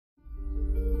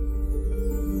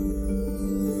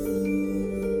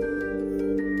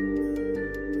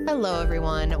Hello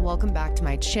everyone, welcome back to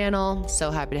my channel. So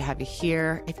happy to have you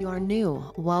here. If you are new,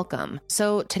 welcome.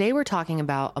 So today we're talking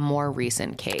about a more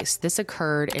recent case. This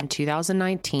occurred in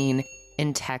 2019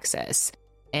 in Texas,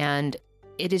 and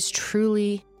it is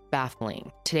truly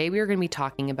baffling. Today we are going to be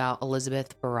talking about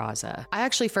Elizabeth Barraza. I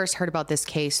actually first heard about this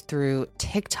case through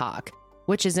TikTok,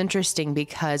 which is interesting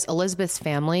because Elizabeth's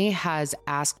family has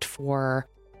asked for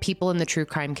people in the true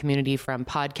crime community, from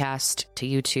podcast to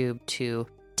YouTube to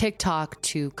TikTok,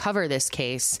 to cover this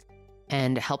case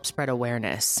and help spread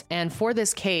awareness. And for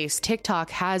this case, TikTok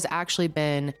has actually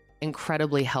been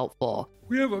incredibly helpful.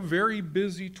 We have a very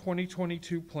busy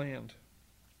 2022 planned.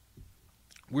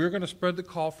 We're going to spread the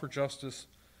call for justice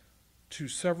to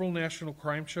several national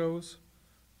crime shows,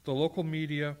 the local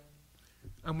media,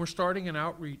 and we're starting an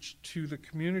outreach to the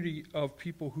community of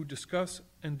people who discuss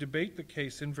and debate the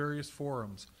case in various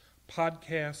forums,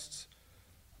 podcasts,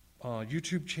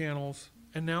 YouTube channels,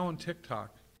 and now on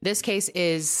TikTok. This case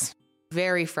is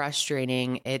very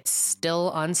frustrating. It's still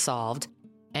unsolved,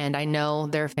 and I know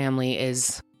their family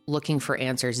is looking for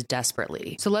answers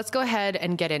desperately. So let's go ahead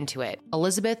and get into it.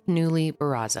 Elizabeth Newley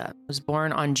Barraza was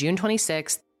born on June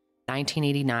 26th,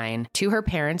 1989, to her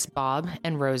parents, Bob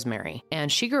and Rosemary, and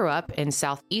she grew up in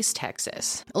Southeast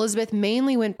Texas. Elizabeth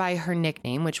mainly went by her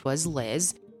nickname, which was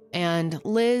Liz, and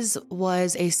Liz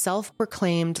was a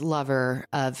self-proclaimed lover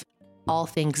of all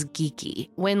things geeky.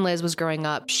 When Liz was growing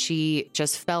up, she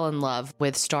just fell in love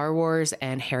with Star Wars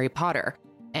and Harry Potter.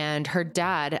 And her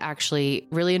dad actually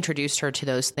really introduced her to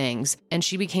those things, and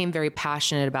she became very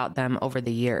passionate about them over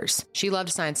the years. She loved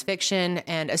science fiction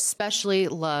and especially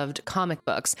loved comic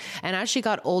books. And as she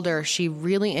got older, she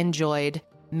really enjoyed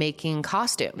making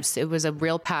costumes. It was a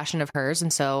real passion of hers.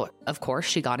 And so, of course,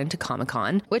 she got into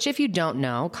Comic-Con, which, if you don't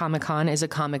know, Comic-Con is a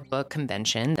comic book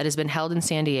convention that has been held in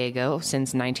San Diego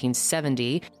since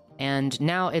 1970. And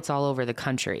now it's all over the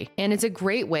country. And it's a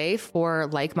great way for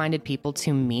like-minded people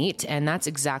to meet. And that's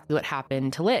exactly what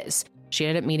happened to Liz. She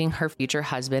ended up meeting her future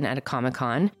husband at a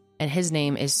Comic-Con, and his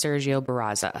name is Sergio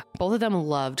Barraza. Both of them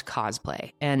loved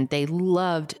cosplay, and they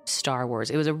loved Star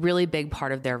Wars. It was a really big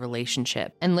part of their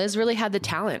relationship. And Liz really had the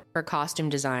talent for costume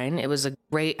design. It was a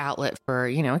great outlet for,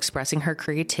 expressing her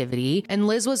creativity. And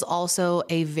Liz was also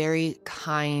a very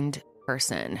kind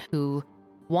person who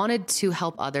wanted to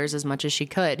help others as much as she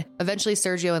could. Eventually,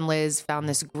 Sergio and Liz found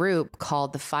this group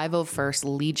called the 501st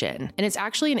Legion. And it's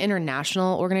actually an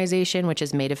international organization which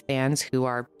is made of fans who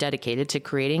are dedicated to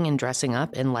creating and dressing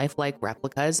up in lifelike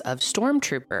replicas of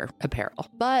stormtrooper apparel.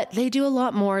 But they do a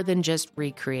lot more than just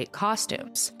recreate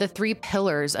costumes. The three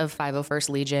pillars of 501st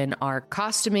Legion are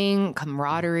costuming,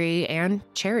 camaraderie, and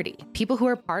charity. People who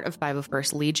are part of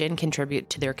 501st Legion contribute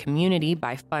to their community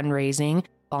by fundraising,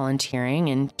 volunteering,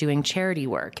 and doing charity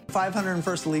work.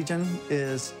 501st Legion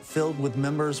is filled with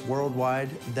members worldwide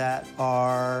that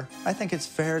are, I think it's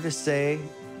fair to say,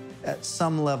 at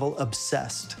some level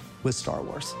obsessed with Star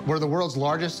Wars. We're the world's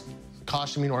largest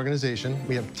costuming organization.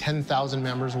 We have 10,000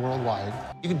 members worldwide.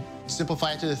 You can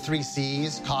simplify it to the 3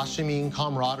 C's: costuming,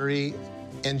 camaraderie,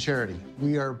 and charity.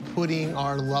 We are putting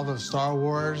our love of Star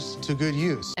Wars to good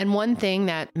use. And one thing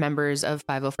that members of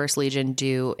 501st Legion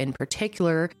do in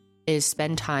particular is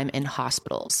spend time in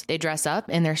hospitals. They dress up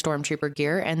in their stormtrooper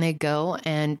gear and they go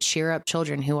and cheer up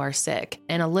children who are sick.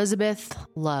 And Elizabeth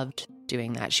loved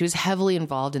doing that. She was heavily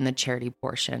involved in the charity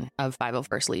portion of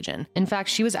 501st Legion. In fact,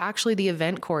 she was actually the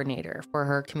event coordinator for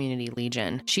her community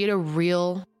legion. She had a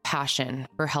real passion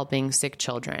for helping sick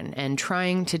children and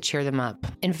trying to cheer them up.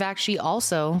 In fact, she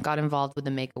also got involved with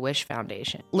the Make-A-Wish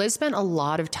Foundation. Liz spent a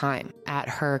lot of time at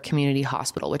her community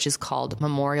hospital, which is called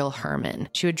Memorial Hermann.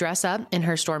 She would dress up in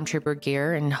her stormtrooper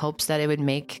gear in hopes that it would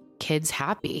make kids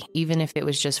happy, even if it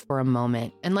was just for a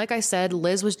moment. And like I said,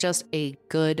 Liz was just a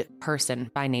good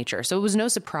person by nature. So it was no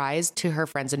surprise to her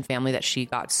friends and family that she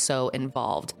got so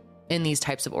involved in these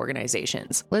types of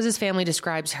organizations. Liz's family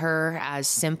describes her as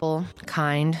simple,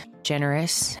 kind,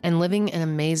 generous, and living an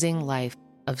amazing life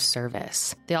of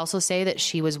service. They also say that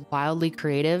she was wildly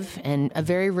creative and a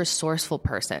very resourceful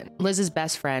person. Liz's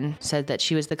best friend said that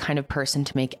she was the kind of person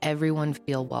to make everyone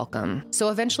feel welcome. So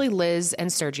eventually Liz and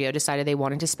Sergio decided they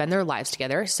wanted to spend their lives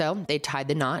together, so they tied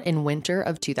the knot in winter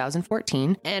of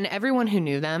 2014, and everyone who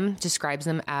knew them describes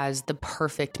them as the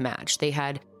perfect match. They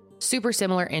had super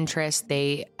similar interests,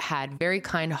 they had very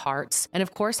kind hearts, and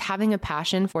of course, having a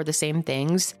passion for the same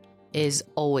things is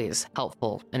always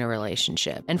helpful in a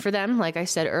relationship. And for them, like I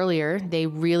said earlier, they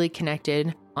really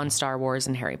connected on Star Wars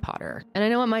and Harry Potter. And I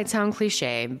know it might sound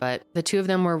cliche, but the two of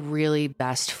them were really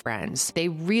best friends. They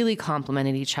really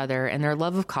complemented each other, and their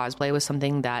love of cosplay was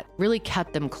something that really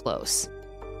kept them close.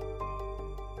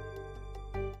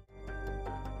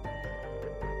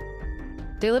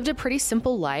 They lived a pretty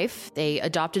simple life. They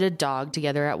adopted a dog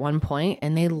together at one point,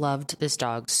 and they loved this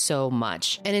dog so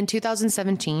much. And in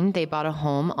 2017, they bought a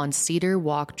home on Cedar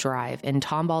Walk Drive in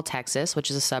Tomball, Texas, which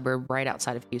is a suburb right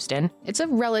outside of Houston. It's a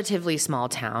relatively small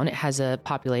town. It has a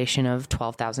population of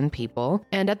 12,000 people.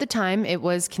 And at the time, it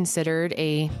was considered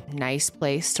a nice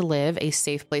place to live, a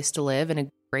safe place to live, and a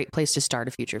great place to start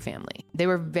a future family. They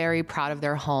were very proud of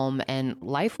their home and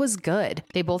life was good.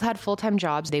 They both had full-time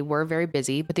jobs. They were very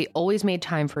busy, but they always made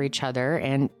time for each other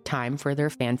and time for their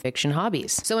fan fiction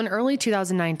hobbies. So in early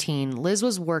 2019, Liz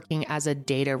was working as a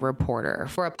data reporter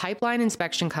for a pipeline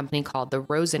inspection company called the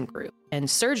Rosen Group, and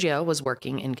Sergio was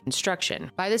working in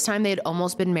construction. By this time, they had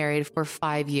almost been married for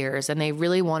 5 years, and they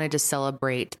really wanted to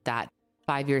celebrate that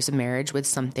 5 years of marriage with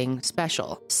something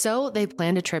special. So they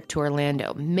planned a trip to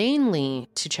Orlando, mainly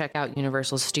to check out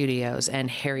Universal Studios and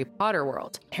Harry Potter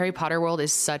World. Harry Potter World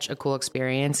is such a cool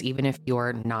experience, even if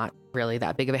you're not really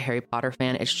that big of a Harry Potter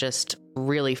fan. It's just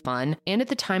really fun. And at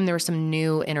the time, there were some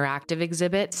new interactive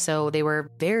exhibits, so they were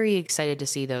very excited to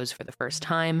see those for the first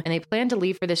time. And they planned to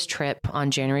leave for this trip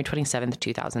on January 27th,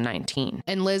 2019.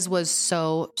 And Liz was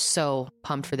so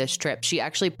pumped for this trip. She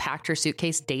actually packed her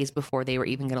suitcase days before they were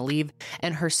even going to leave.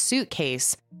 And her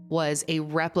suitcase was a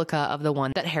replica of the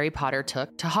one that Harry Potter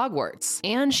took to Hogwarts.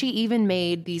 And she even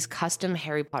made these custom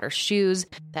Harry Potter shoes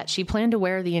that she planned to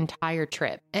wear the entire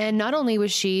trip. And not only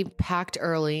was she packed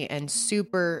early and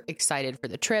super excited for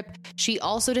the trip, she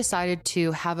also decided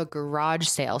to have a garage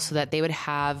sale so that they would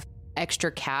have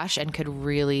extra cash and could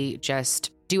really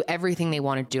just do everything they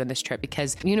wanted to do on this trip,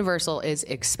 because Universal is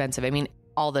expensive. I mean,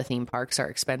 all the theme parks are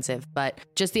expensive, but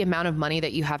just the amount of money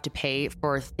that you have to pay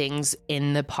for things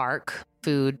in the park,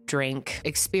 food, drink,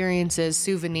 experiences,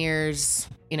 souvenirs,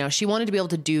 you know, she wanted to be able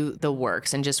to do the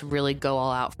works and just really go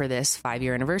all out for this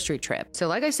 5-year anniversary trip. So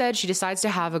like I said, she decides to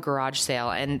have a garage sale,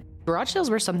 and garage sales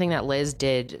were something that Liz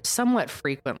did somewhat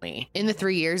frequently. In the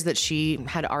 3 years that she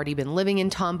had already been living in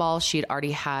Tomball, she had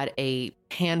already had a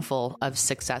handful of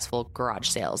successful garage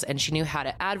sales, and she knew how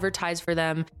to advertise for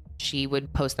them. She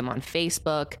would post them on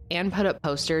Facebook and put up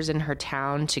posters in her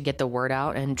town to get the word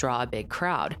out and draw a big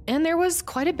crowd. And there was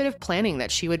quite a bit of planning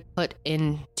that she would put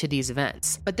into these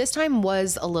events. But this time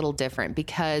was a little different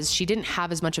because she didn't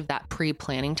have as much of that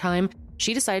pre-planning time.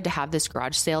 She decided to have this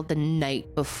garage sale the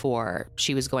night before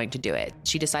she was going to do it.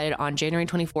 She decided on January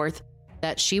 24th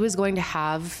that she was going to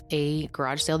have a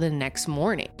garage sale the next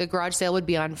morning. The garage sale would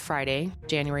be on Friday,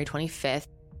 January 25th.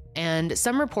 And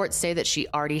some reports say that she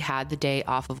already had the day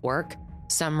off of work.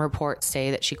 Some reports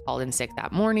say that she called in sick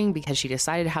that morning because she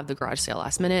decided to have the garage sale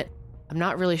last minute. I'm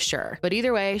not really sure. But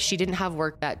either way, she didn't have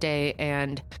work that day.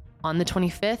 And on the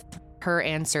 25th, her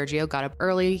and Sergio got up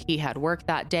early. He had work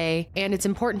that day. And it's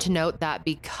important to note that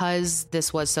because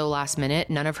this was so last minute,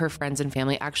 none of her friends and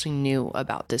family actually knew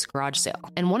about this garage sale.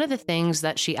 And one of the things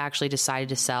that she actually decided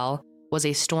to sell was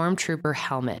a stormtrooper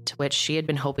helmet, which she had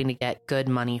been hoping to get good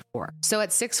money for. So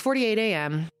at 6:48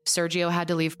 a.m., Sergio had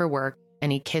to leave for work,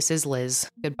 and he kisses Liz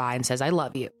goodbye and says, "I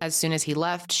love you." As soon as he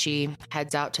left, she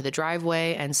heads out to the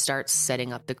driveway and starts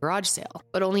setting up the garage sale.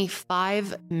 But only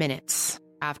 5 minutes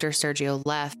after Sergio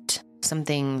left,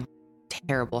 something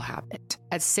terrible happened.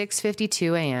 At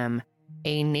 6:52 a.m.,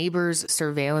 a neighbor's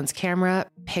surveillance camera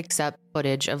picks up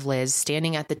footage of Liz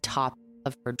standing at the top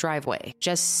of her driveway.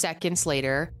 Just seconds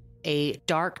later, a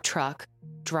dark truck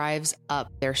drives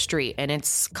up their street, and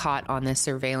it's caught on this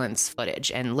surveillance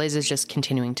footage, and Liz is just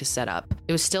continuing to set up.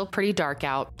 It was still pretty dark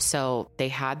out, so they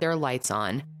had their lights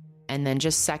on, and then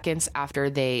just seconds after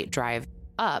they drive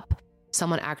up,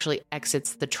 someone actually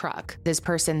exits the truck. This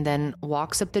person then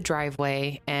walks up the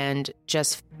driveway, and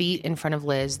just feet in front of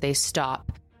Liz, they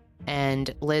stop,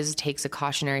 and Liz takes a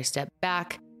cautionary step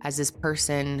back as this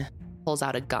person pulls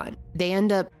out a gun. They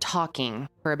end up talking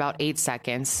for about 8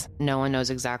 seconds. No one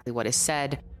knows exactly what is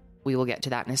said. We will get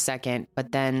to that in a second.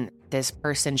 But then this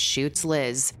person shoots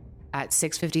Liz at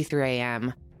 6:53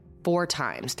 a.m. 4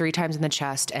 times, 3 times in the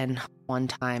chest and 1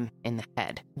 time in the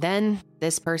head. Then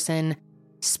this person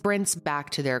sprints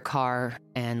back to their car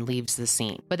and leaves the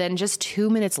scene. But then just 2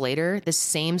 minutes later, the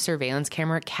same surveillance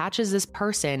camera catches this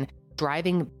person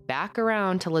driving back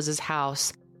around to Liz's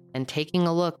house and taking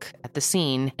a look at the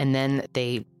scene, and then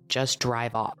they just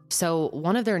drive off. So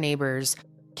one of their neighbors,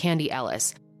 Candy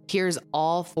Ellis, hears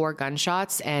all 4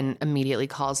 gunshots and immediately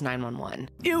calls 911.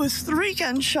 It was 3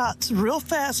 gunshots real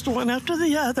fast, one after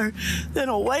the other. Then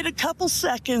I'll wait a couple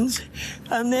seconds,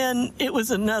 and then it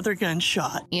was another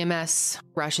gunshot. EMS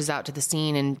rushes out to the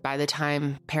scene, and by the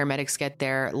time paramedics get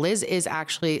there, Liz is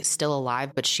actually still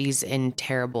alive, but she's in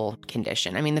terrible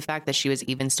condition. I mean, the fact that she was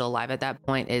even still alive at that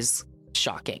point is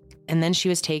shocking. And then she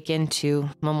was taken to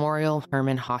Memorial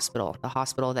Hermann Hospital, the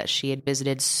hospital that she had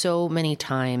visited so many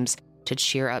times to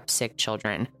cheer up sick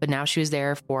children. But now she was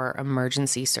there for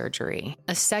emergency surgery.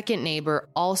 A second neighbor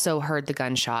also heard the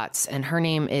gunshots, and her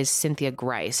name is Cynthia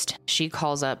Greist. She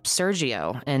calls up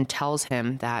Sergio and tells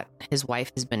him that his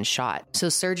wife has been shot. So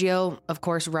Sergio, of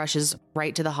course, rushes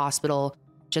right to the hospital,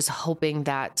 just hoping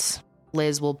that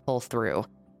Liz will pull through.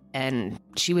 And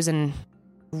she was in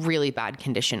really bad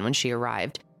condition when she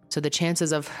arrived. So the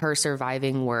chances of her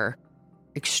surviving were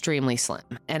extremely slim.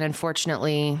 And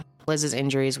unfortunately, Liz's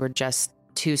injuries were just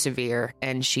too severe,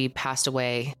 and she passed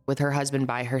away with her husband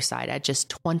by her side at just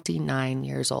 29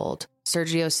 years old.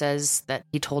 Sergio says that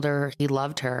he told her he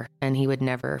loved her and he would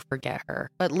never forget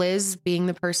her. But Liz, being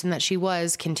the person that she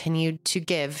was, continued to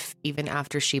give even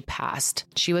after she passed.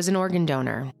 She was an organ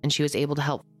donor, and she was able to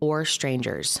help 4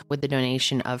 strangers with the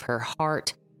donation of her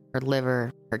heart, her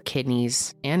liver, her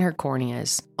kidneys, and her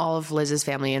corneas. All of Liz's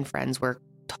family and friends were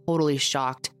totally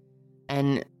shocked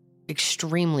and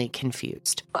extremely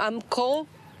confused. I'm called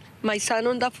my son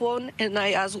on the phone and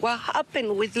I asked what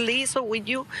happened with Liz or with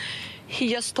you. He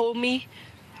just told me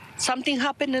something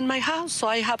happened in my house, so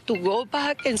I have to go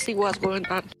back and see what's going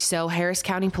on. So Harris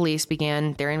County Police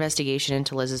began their investigation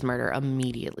into Liz's murder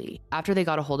immediately. After they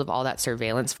got a hold of all that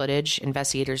surveillance footage,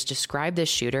 investigators described this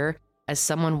shooter as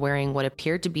someone wearing what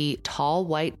appeared to be tall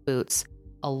white boots,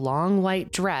 a long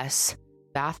white dress,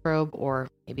 bathrobe, or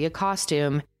maybe a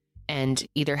costume, and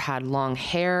either had long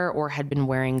hair or had been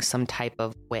wearing some type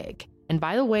of wig. And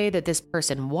by the way that this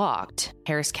person walked,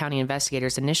 Harris County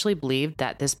investigators initially believed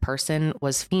that this person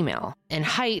was female. And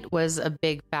height was a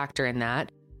big factor in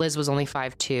that. Liz was only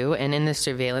 5'2", and in the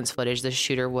surveillance footage, the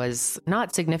shooter was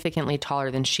not significantly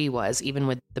taller than she was, even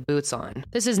with the boots on.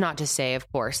 This is not to say,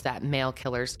 of course, that male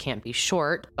killers can't be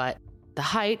short, but the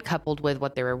height, coupled with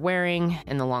what they were wearing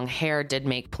and the long hair, did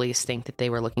make police think that they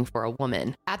were looking for a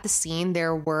woman. At the scene,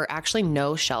 there were actually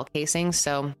no shell casings,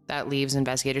 so that leaves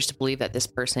investigators to believe that this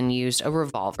person used a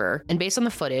revolver. And based on the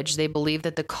footage, they believe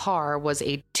that the car was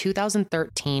a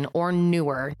 2013 or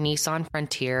newer Nissan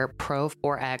Frontier Pro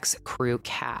 4X Crew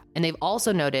Cab. And they've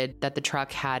also noted that the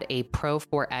truck had a Pro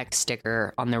 4X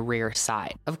sticker on the rear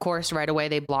side. Of course, right away,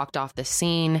 they blocked off the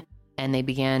scene, and they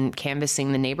began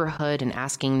canvassing the neighborhood and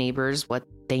asking neighbors what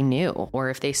they knew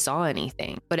or if they saw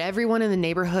anything. But everyone in the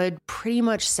neighborhood pretty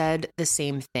much said the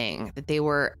same thing, that they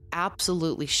were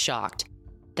absolutely shocked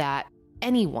that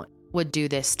anyone would do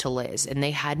this to Liz, and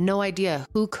they had no idea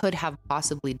who could have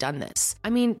possibly done this. I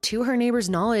mean, to her neighbor's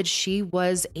knowledge, she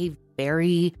was a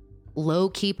very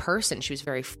low-key person. She was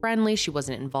very friendly. She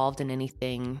wasn't involved in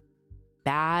anything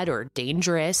bad or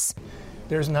dangerous.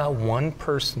 There's not one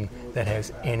person that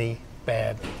has any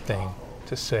bad thing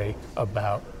to say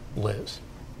about Liz.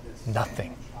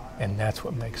 Nothing. And that's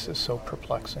what makes this so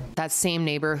perplexing. That same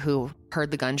neighbor who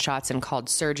heard the gunshots and called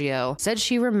Sergio said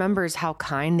she remembers how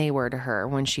kind they were to her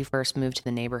when she first moved to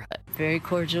the neighborhood. Very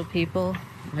cordial people,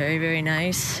 very, very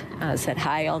nice. Said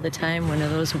hi all the time, one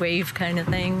of those wave kind of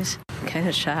things. Kind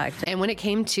of shocked. And when it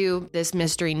came to this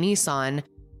mystery Nissan,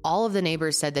 all of the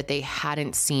neighbors said that they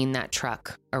hadn't seen that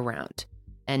truck around.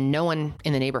 And no one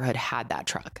in the neighborhood had that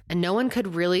truck. And no one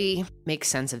could really make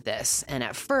sense of this. And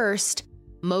at first,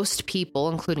 most people,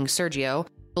 including Sergio,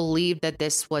 believed that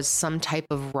this was some type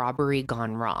of robbery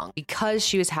gone wrong. Because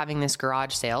she was having this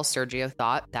garage sale, Sergio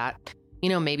thought that,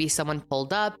 maybe someone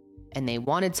pulled up and they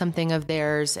wanted something of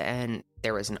theirs and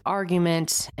there was an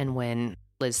argument. And when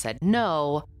Liz said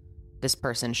no, this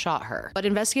person shot her. But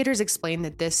investigators explained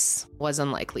that this was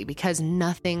unlikely because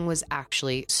nothing was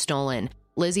actually stolen.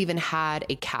 Liz even had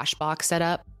a cash box set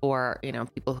up for,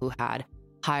 people who had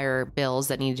higher bills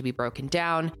that needed to be broken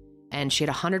down. And she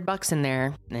had $100 in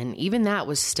there, and even that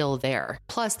was still there.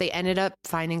 Plus, they ended up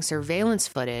finding surveillance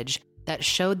footage that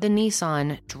showed the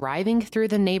Nissan driving through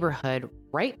the neighborhood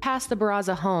right past the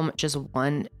Barraza home just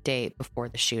one day before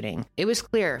the shooting. It was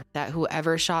clear that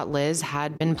whoever shot Liz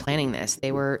had been planning this.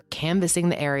 They were canvassing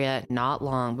the area not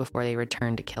long before they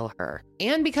returned to kill her.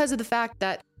 And because of the fact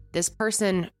that this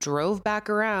person drove back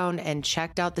around and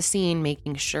checked out the scene,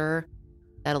 making sure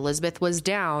that Elizabeth was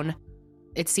down,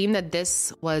 it seemed that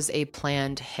this was a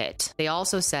planned hit. They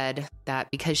also said that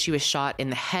because she was shot in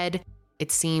the head,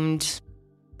 it seemed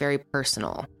very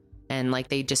personal and like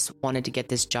they just wanted to get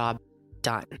this job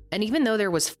done. And even though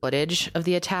there was footage of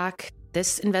the attack,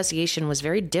 this investigation was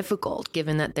very difficult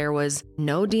given that there was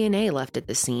no DNA left at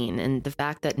the scene and the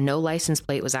fact that no license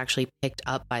plate was actually picked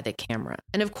up by the camera.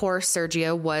 And of course,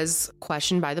 Sergio was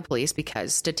questioned by the police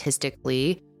because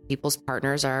statistically, people's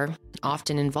partners are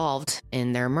often involved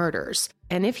in their murders.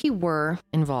 And if he were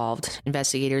involved,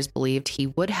 investigators believed he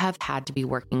would have had to be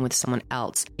working with someone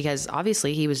else because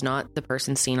obviously he was not the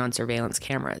person seen on surveillance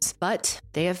cameras. But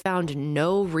they have found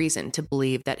no reason to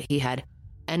believe that he had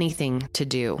anything to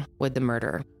do with the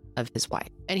murder of his wife.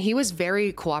 And he was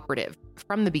very cooperative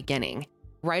from the beginning.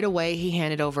 Right away, he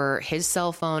handed over his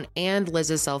cell phone and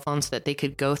Liz's cell phone so that they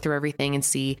could go through everything and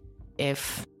see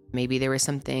if maybe there was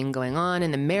something going on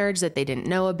in the marriage that they didn't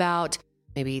know about.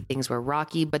 Maybe things were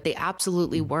rocky, but they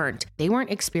absolutely weren't. They weren't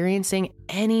experiencing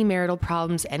any marital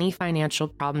problems, any financial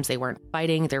problems. They weren't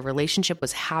fighting. Their relationship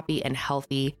was happy and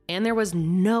healthy. And there was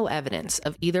no evidence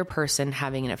of either person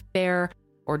having an affair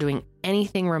or doing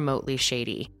anything remotely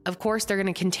shady. Of course, they're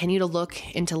going to continue to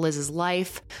look into Liz's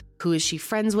life. Who is she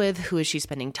friends with? Who is she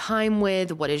spending time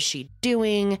with? What is she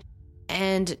doing?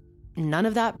 And none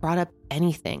of that brought up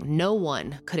anything. No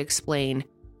one could explain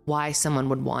why someone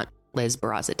would want Liz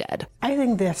Barraza dead. I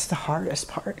think that's the hardest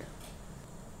part.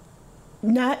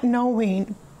 Not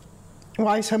knowing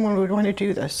why someone would want to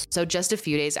do this. So just a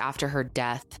few days after her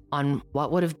death, on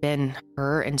what would have been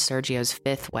her and Sergio's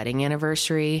 5th wedding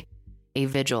anniversary, a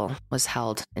vigil was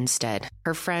held instead.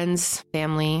 Her friends,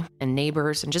 family, and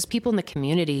neighbors, and just people in the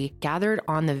community gathered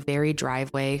on the very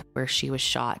driveway where she was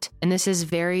shot. And this is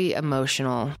very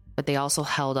emotional, but they also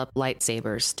held up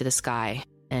lightsabers to the sky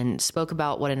and spoke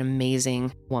about what an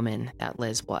amazing woman that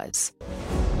Liz was.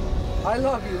 I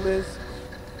love you, Liz.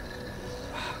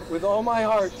 With all my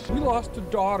heart. We lost a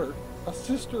daughter, a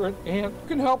sister, and aunt. You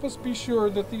can help us be sure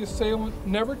that the assailant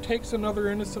never takes another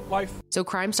innocent life. So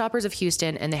Crime Stoppers of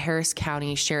Houston and the Harris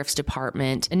County Sheriff's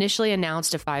Department initially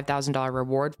announced a $5,000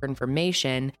 reward for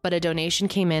information, but a donation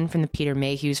came in from the Peter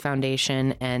Mayhew's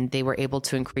Foundation, and they were able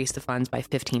to increase the funds by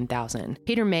 $15,000.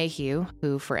 Peter Mayhew,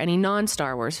 who for any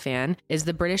non-Star Wars fan, is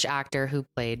the British actor who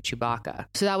played Chewbacca.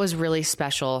 So that was really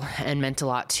special and meant a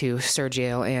lot to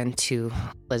Sergio and to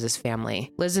Liz's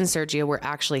family. Liz and Sergio were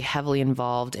actually heavily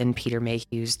involved in Peter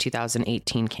Mayhew's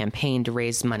 2018 campaign to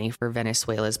raise money for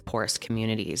Venezuela's poorest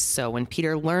communities. So when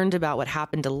Peter learned about what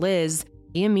happened to Liz,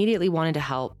 he immediately wanted to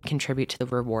help contribute to the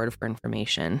reward for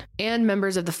information. And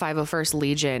members of the 501st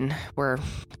Legion were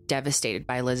devastated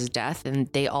by Liz's death, and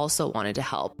they also wanted to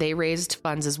help. They raised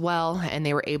funds as well, and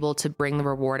they were able to bring the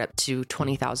reward up to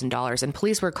 $20,000. And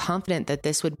police were confident that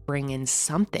this would bring in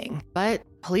something. But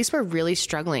police were really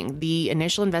struggling. The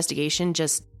initial investigation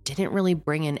just didn't really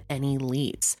bring in any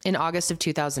leads. In August of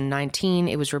 2019,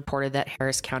 it was reported that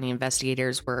Harris County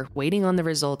investigators were waiting on the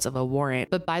results of a warrant,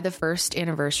 but by the 1st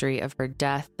anniversary of her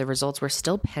death, the results were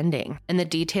still pending. And the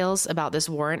details about this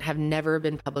warrant have never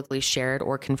been publicly shared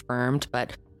or confirmed,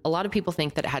 but a lot of people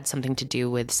think that it had something to do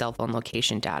with cell phone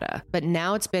location data. But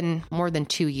now it's been more than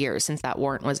 2 years since that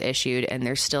warrant was issued, and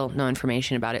there's still no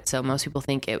information about it, so most people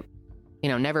think it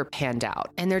never panned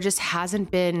out. And there just hasn't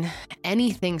been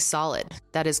anything solid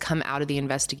that has come out of the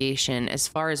investigation as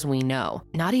far as we know.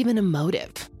 Not even a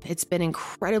motive. It's been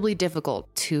incredibly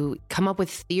difficult to come up with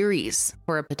theories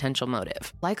for a potential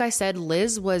motive. Like I said,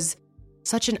 Liz was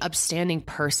such an upstanding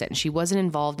person. She wasn't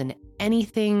involved in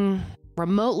anything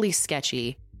remotely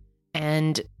sketchy,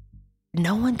 and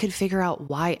no one could figure out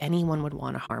why anyone would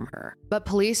want to harm her. But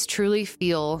police truly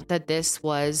feel that this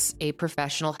was a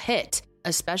professional hit,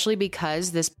 especially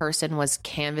because this person was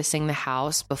canvassing the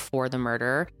house before the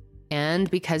murder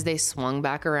and because they swung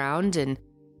back around and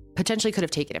potentially could have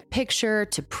taken a picture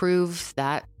to prove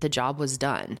that the job was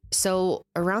done. So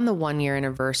around the 1-year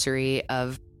anniversary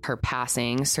of her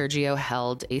passing, Sergio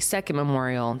held a second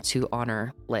memorial to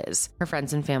honor Liz. Her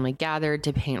friends and family gathered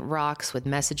to paint rocks with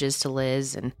messages to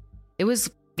Liz, and it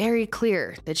was very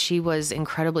clear that she was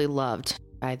incredibly loved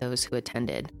by those who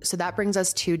attended. So that brings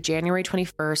us to January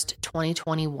 21st,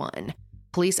 2021.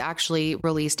 Police actually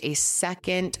released a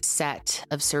second set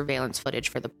of surveillance footage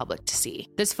for the public to see.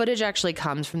 This footage actually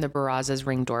comes from the Barraza's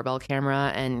Ring doorbell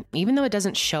camera, and even though it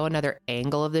doesn't show another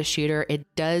angle of the shooter, it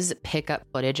does pick up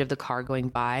footage of the car going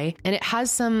by, and it has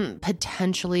some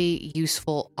potentially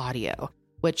useful audio,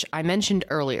 which I mentioned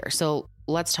earlier. So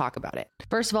let's talk about it.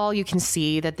 First of all, you can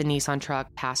see that the Nissan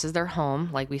truck passes their home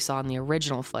like we saw in the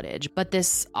original footage, but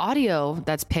this audio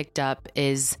that's picked up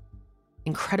is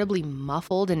incredibly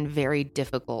muffled and very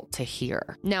difficult to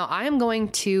hear. Now, I am going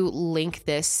to link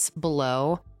this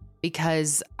below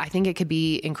because I think it could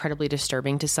be incredibly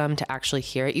disturbing to some to actually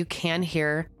hear it. You can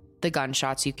hear the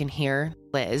gunshots, you can hear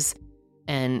Liz,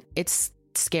 and it's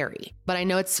scary. But I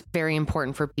know it's very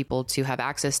important for people to have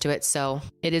access to it, so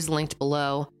it is linked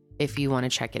below if you want to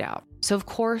check it out. So, of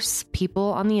course,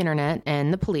 people on the internet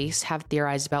and the police have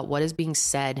theorized about what is being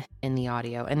said in the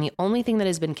audio. And the only thing that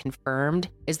has been confirmed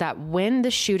is that when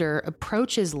the shooter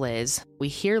approaches Liz, we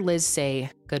hear Liz say,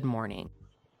 "Good morning."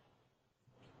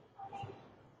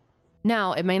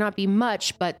 Now, it may not be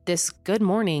much, but this "good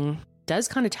morning" does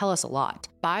kind of tell us a lot.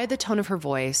 By the tone of her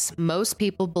voice, most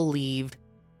people believe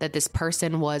that this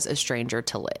person was a stranger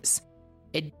to Liz.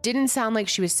 It didn't sound like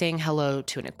she was saying hello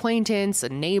to an acquaintance, a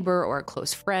neighbor, or a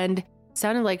close friend. It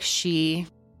sounded like she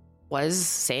was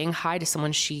saying hi to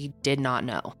someone she did not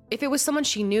know. If it was someone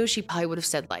she knew, she probably would have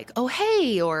said like, "Oh,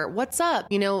 hey," or "What's up?"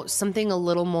 Something a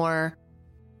little more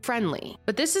friendly.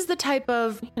 But this is the type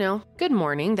of, good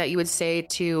morning that you would say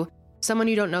to someone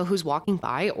you don't know who's walking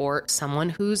by, or someone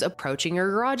who's approaching your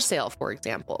garage sale, for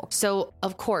example. So,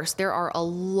 of course, there are a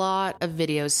lot of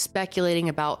videos speculating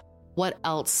about what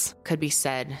else could be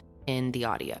said in the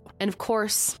audio. And of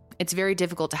course, it's very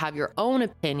difficult to have your own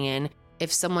opinion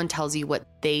if someone tells you what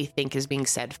they think is being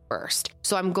said first.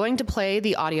 So I'm going to play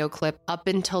the audio clip up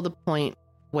until the point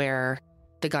where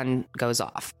the gun goes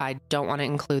off. I don't want to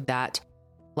include that.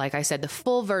 Like I said, the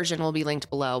full version will be linked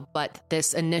below, but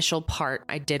this initial part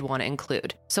I did want to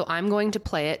include. So I'm going to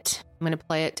play it. I'm going to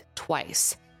play it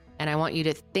twice. And I want you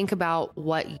to think about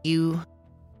what you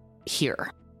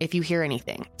hear. If you hear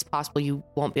anything, it's possible you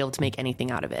won't be able to make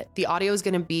anything out of it. The audio is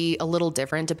going to be a little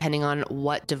different depending on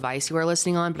what device you are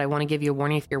listening on, but I want to give you a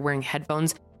warning. If you're wearing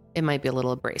headphones, it might be a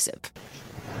little abrasive.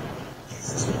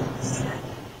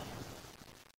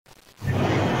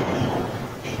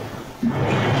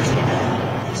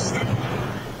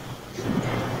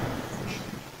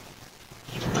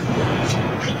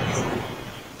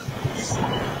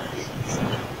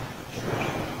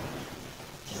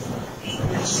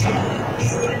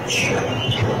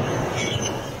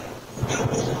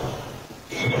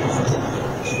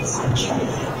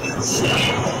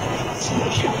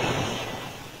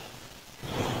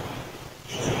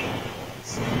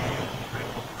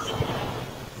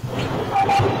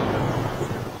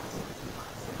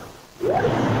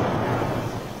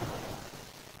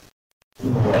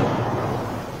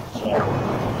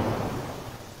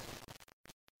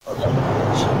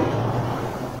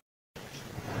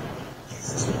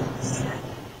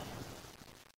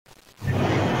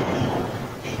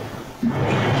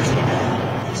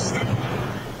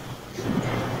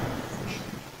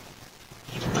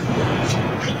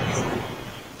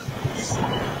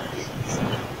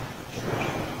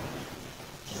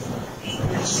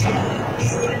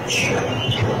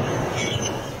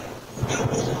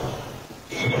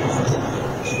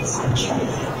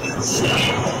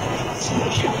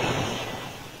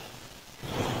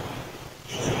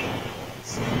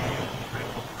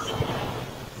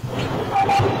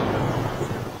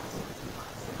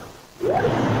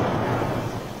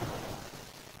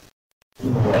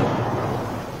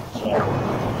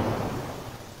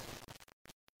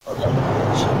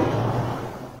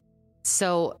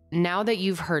 So now that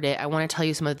you've heard it, I want to tell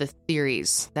you some of the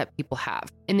theories that people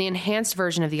have. In the enhanced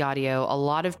version of the audio, a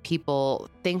lot of people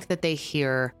think that they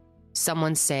hear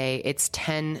someone say it's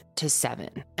 10 to 7.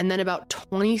 And then about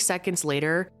 20 seconds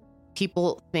later,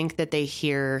 people think that they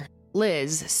hear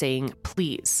Liz saying,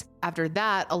 "Please." After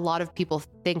that, a lot of people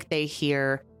think they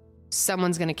hear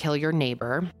someone's going to kill your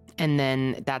neighbor. And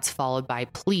then that's followed by,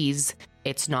 "Please,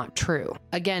 it's not true."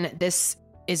 Again, this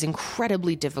is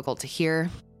incredibly difficult to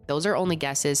hear. Those are only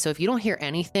guesses. So if you don't hear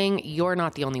anything, you're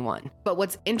not the only one. But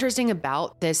what's interesting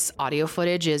about this audio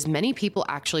footage is many people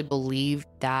actually believe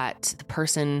that the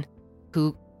person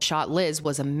who shot Liz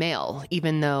was a male,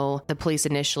 even though the police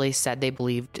initially said they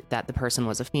believed that the person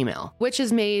was a female, which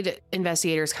has made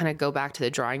investigators kind of go back to the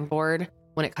drawing board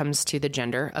when it comes to the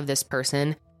gender of this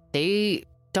person. They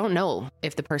don't know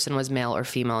if the person was male or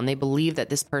female, and they believe that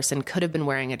this person could have been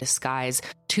wearing a disguise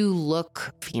to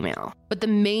look female. But the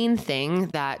main thing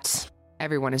that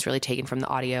everyone is really taken from the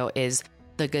audio is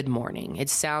the "good morning." It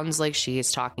sounds like she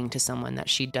is talking to someone that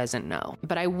she doesn't know.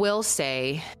 But I will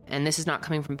say, and this is not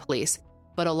coming from police,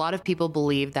 but a lot of people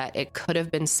believe that it could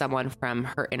have been someone from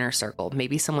her inner circle,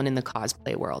 maybe someone in the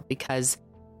cosplay world, because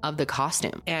of the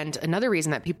costume. And another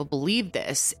reason that people believe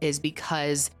this is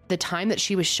because the time that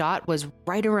she was shot was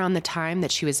right around the time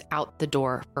that she was out the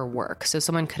door for work. So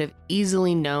someone could have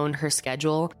easily known her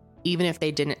schedule, even if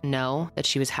they didn't know that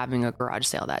she was having a garage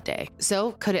sale that day.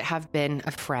 So could it have been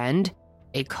a friend,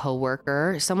 a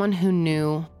coworker, someone who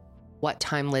knew what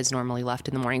time Liz normally left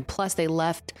in the morning? Plus they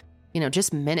left,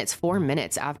 just 4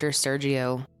 minutes after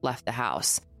Sergio left the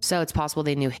house. So it's possible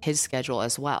they knew his schedule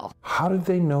as well. How did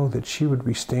they know that she would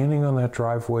be standing on that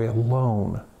driveway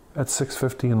alone at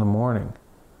 6:50 in the morning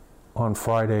on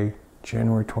Friday,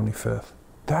 January 25th?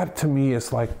 That to me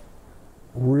is like,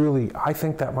 really, I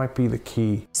think that might be the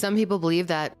key. Some people believe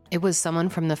that it was someone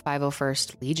from the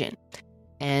 501st Legion.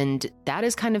 And that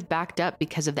is kind of backed up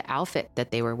because of the outfit that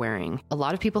they were wearing. A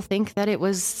lot of people think that it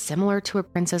was similar to a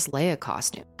Princess Leia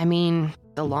costume. I mean,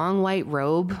 the long white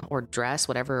robe or dress,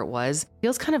 whatever it was,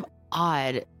 feels kind of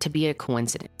odd to be a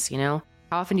coincidence, you know?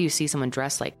 How often do you see someone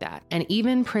dressed like that? And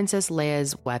even Princess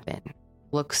Leia's weapon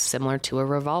looks similar to a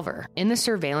revolver. In the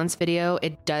surveillance video,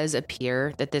 it does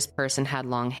appear that this person had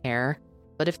long hair.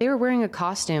 But if they were wearing a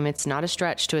costume, it's not a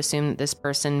stretch to assume that this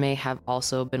person may have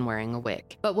also been wearing a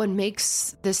wig. But what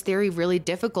makes this theory really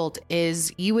difficult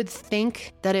is you would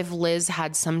think that if Liz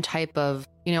had some type of,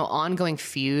 ongoing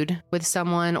feud with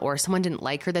someone, or someone didn't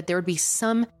like her, that there would be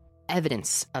some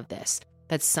evidence of this,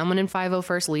 that someone in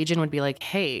 501st Legion would be like,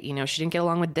 hey, she didn't get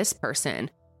along with this person.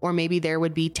 Or maybe there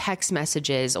would be text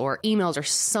messages or emails or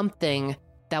something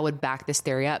that would back this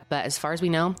theory up. But as far as we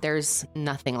know, there's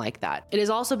nothing like that. It has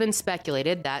also been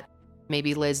speculated that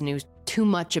maybe Liz knew too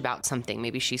much about something.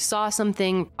 Maybe she saw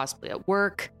something, possibly at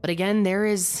work. But again, there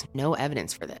is no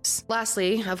evidence for this.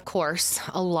 Lastly, of course,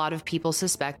 a lot of people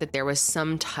suspect that there was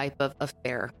some type of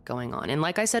affair going on. And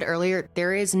like I said earlier,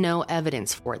 there is no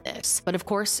evidence for this. But of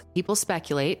course, people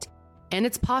speculate. And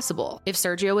it's possible. If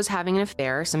Sergio was having an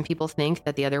affair, some people think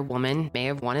that the other woman may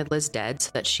have wanted Liz dead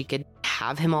so that she could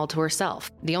have him all to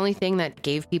herself. The only thing that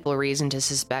gave people a reason to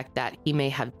suspect that he may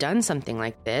have done something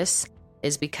like this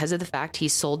is because of the fact he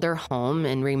sold their home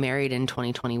and remarried in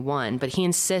 2021, but he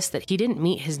insists that he didn't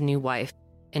meet his new wife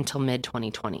until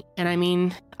mid-2020. And I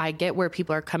mean, I get where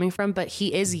people are coming from, but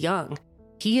he is young.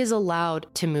 He is allowed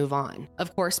to move on.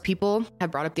 Of course, people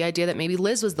have brought up the idea that maybe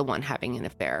Liz was the one having an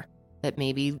affair, that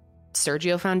maybe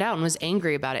Sergio found out and was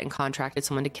angry about it and contracted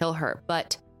someone to kill her.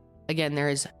 But again, there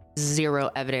is zero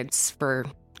evidence for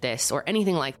this or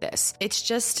anything like this. It's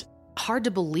just hard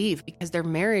to believe because their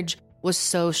marriage was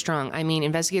so strong. I mean,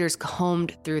 investigators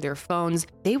combed through their phones.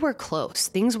 They were close.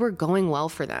 Things were going well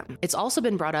for them. It's also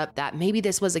been brought up that maybe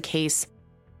this was a case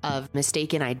of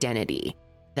mistaken identity,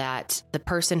 that the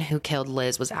person who killed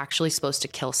Liz was actually supposed to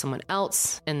kill someone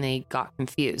else and they got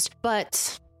confused.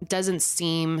 But it doesn't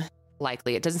seem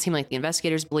likely. It doesn't seem like the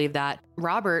investigators believe that.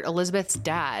 Robert, Elizabeth's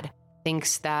dad,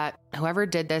 thinks that whoever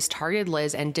did this targeted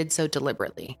Liz and did so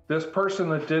deliberately. This person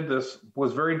that did this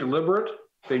was very deliberate.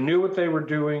 They knew what they were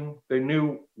doing. They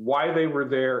knew why they were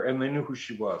there, and they knew who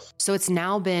she was. So it's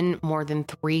now been more than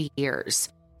 3 years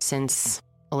since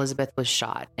Elizabeth was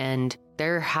shot, and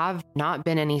there have not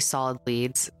been any solid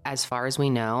leads as far as we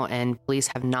know, and police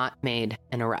have not made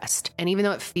an arrest. And even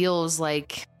though it feels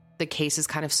like the case is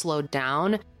kind of slowed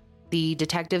down, the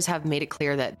detectives have made it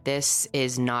clear that this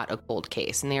is not a cold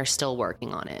case and they are still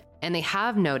working on it. And they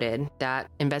have noted that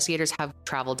investigators have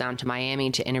traveled down to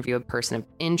Miami to interview a person of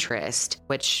interest,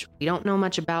 which we don't know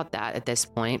much about that at this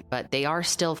point, but they are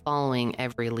still following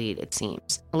every lead, it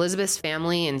seems. Elizabeth's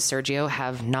family and Sergio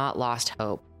have not lost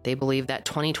hope. They believe that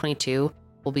 2022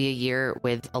 will be a year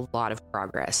with a lot of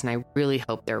progress, and I really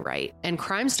hope they're right. And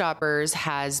Crime Stoppers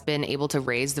has been able to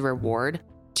raise the reward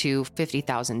to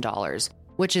 $50,000.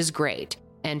 Which is great.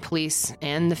 And police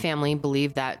and the family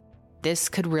believe that this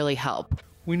could really help.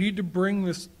 We need to bring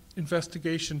this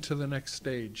investigation to the next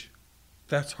stage.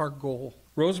 That's our goal.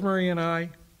 Rosemary and I,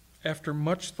 after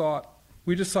much thought,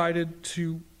 we decided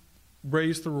to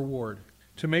raise the reward.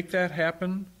 To make that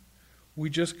happen,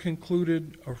 we just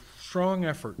concluded a strong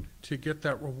effort to get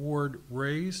that reward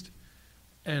raised.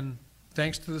 And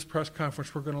thanks to this press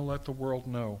conference, we're going to let the world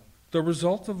know. The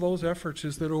result of those efforts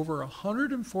is that over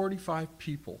 145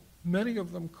 people, many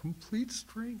of them complete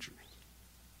strangers,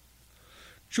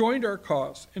 joined our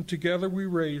cause, and together we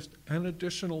raised an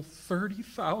additional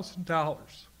 $30,000.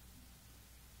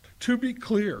 To be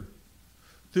clear,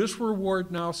 this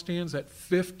reward now stands at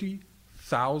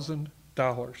 $50,000.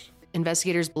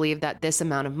 Investigators believe that this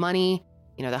amount of money,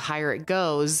 the higher it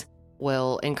goes,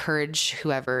 will encourage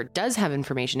whoever does have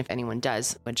information, if anyone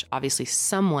does, which obviously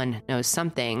someone knows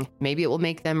something, maybe it will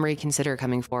make them reconsider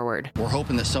coming forward. We're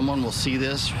hoping that someone will see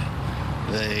this.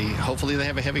 Hopefully they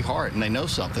have a heavy heart and they know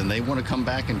something. They want to come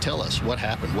back and tell us what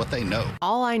happened, what they know.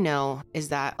 All I know is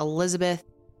that Elizabeth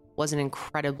was an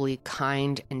incredibly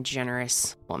kind and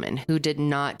generous woman who did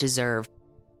not deserve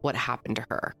what happened to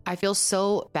her. I feel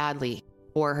so badly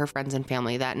for her friends and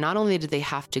family that not only did they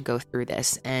have to go through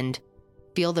this and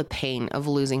feel the pain of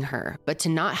losing her, but to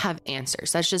not have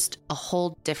answers, that's just a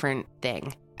whole different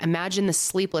thing. Imagine the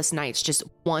sleepless nights just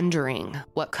wondering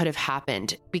what could have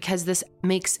happened, because this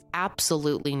makes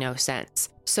absolutely no sense.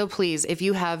 So please, if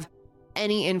you have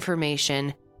any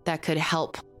information that could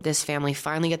help this family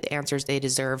finally get the answers they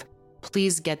deserve,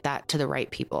 please get that to the right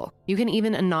people. You can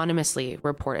even anonymously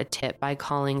report a tip by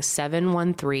calling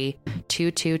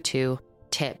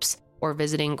 713-222-TIPS or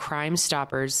visiting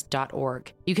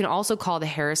crimestoppers.org. You can also call the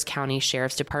Harris County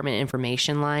Sheriff's Department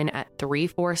information line at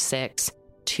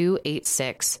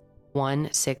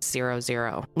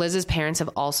 346-286-1600. Liz's parents have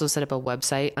also set up a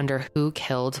website under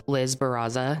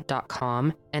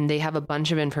whokilledlizbarraza.com, and they have a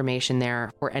bunch of information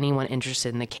there for anyone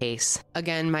interested in the case.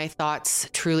 Again, my thoughts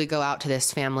truly go out to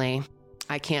this family.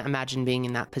 I can't imagine being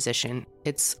in that position.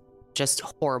 It's just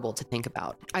horrible to think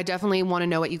about. I definitely want to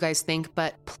know what you guys think,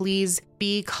 but please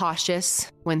be cautious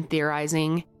when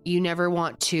theorizing. You never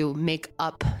want to make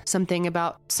up something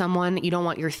about someone. You don't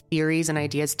want your theories and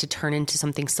ideas to turn into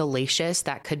something salacious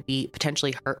that could be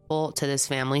potentially hurtful to this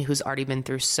family who's already been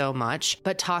through so much.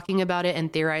 But talking about it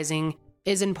and theorizing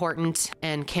is important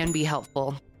and can be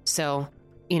helpful. So,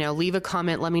 leave a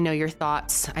comment. Let me know your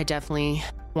thoughts. I definitely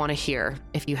want to hear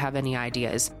if you have any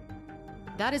ideas.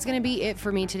 That is going to be it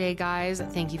for me today, guys.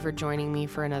 Thank you for joining me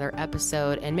for another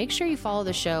episode, and make sure you follow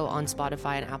the show on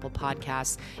Spotify and Apple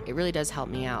Podcasts. It really does help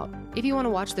me out. If you want to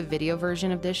watch the video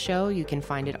version of this show, you can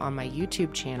find it on my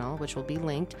YouTube channel, which will be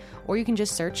linked, or you can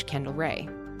just search Kendall Ray.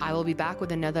 I will be back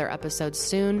with another episode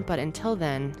soon, but until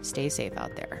then, stay safe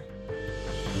out there.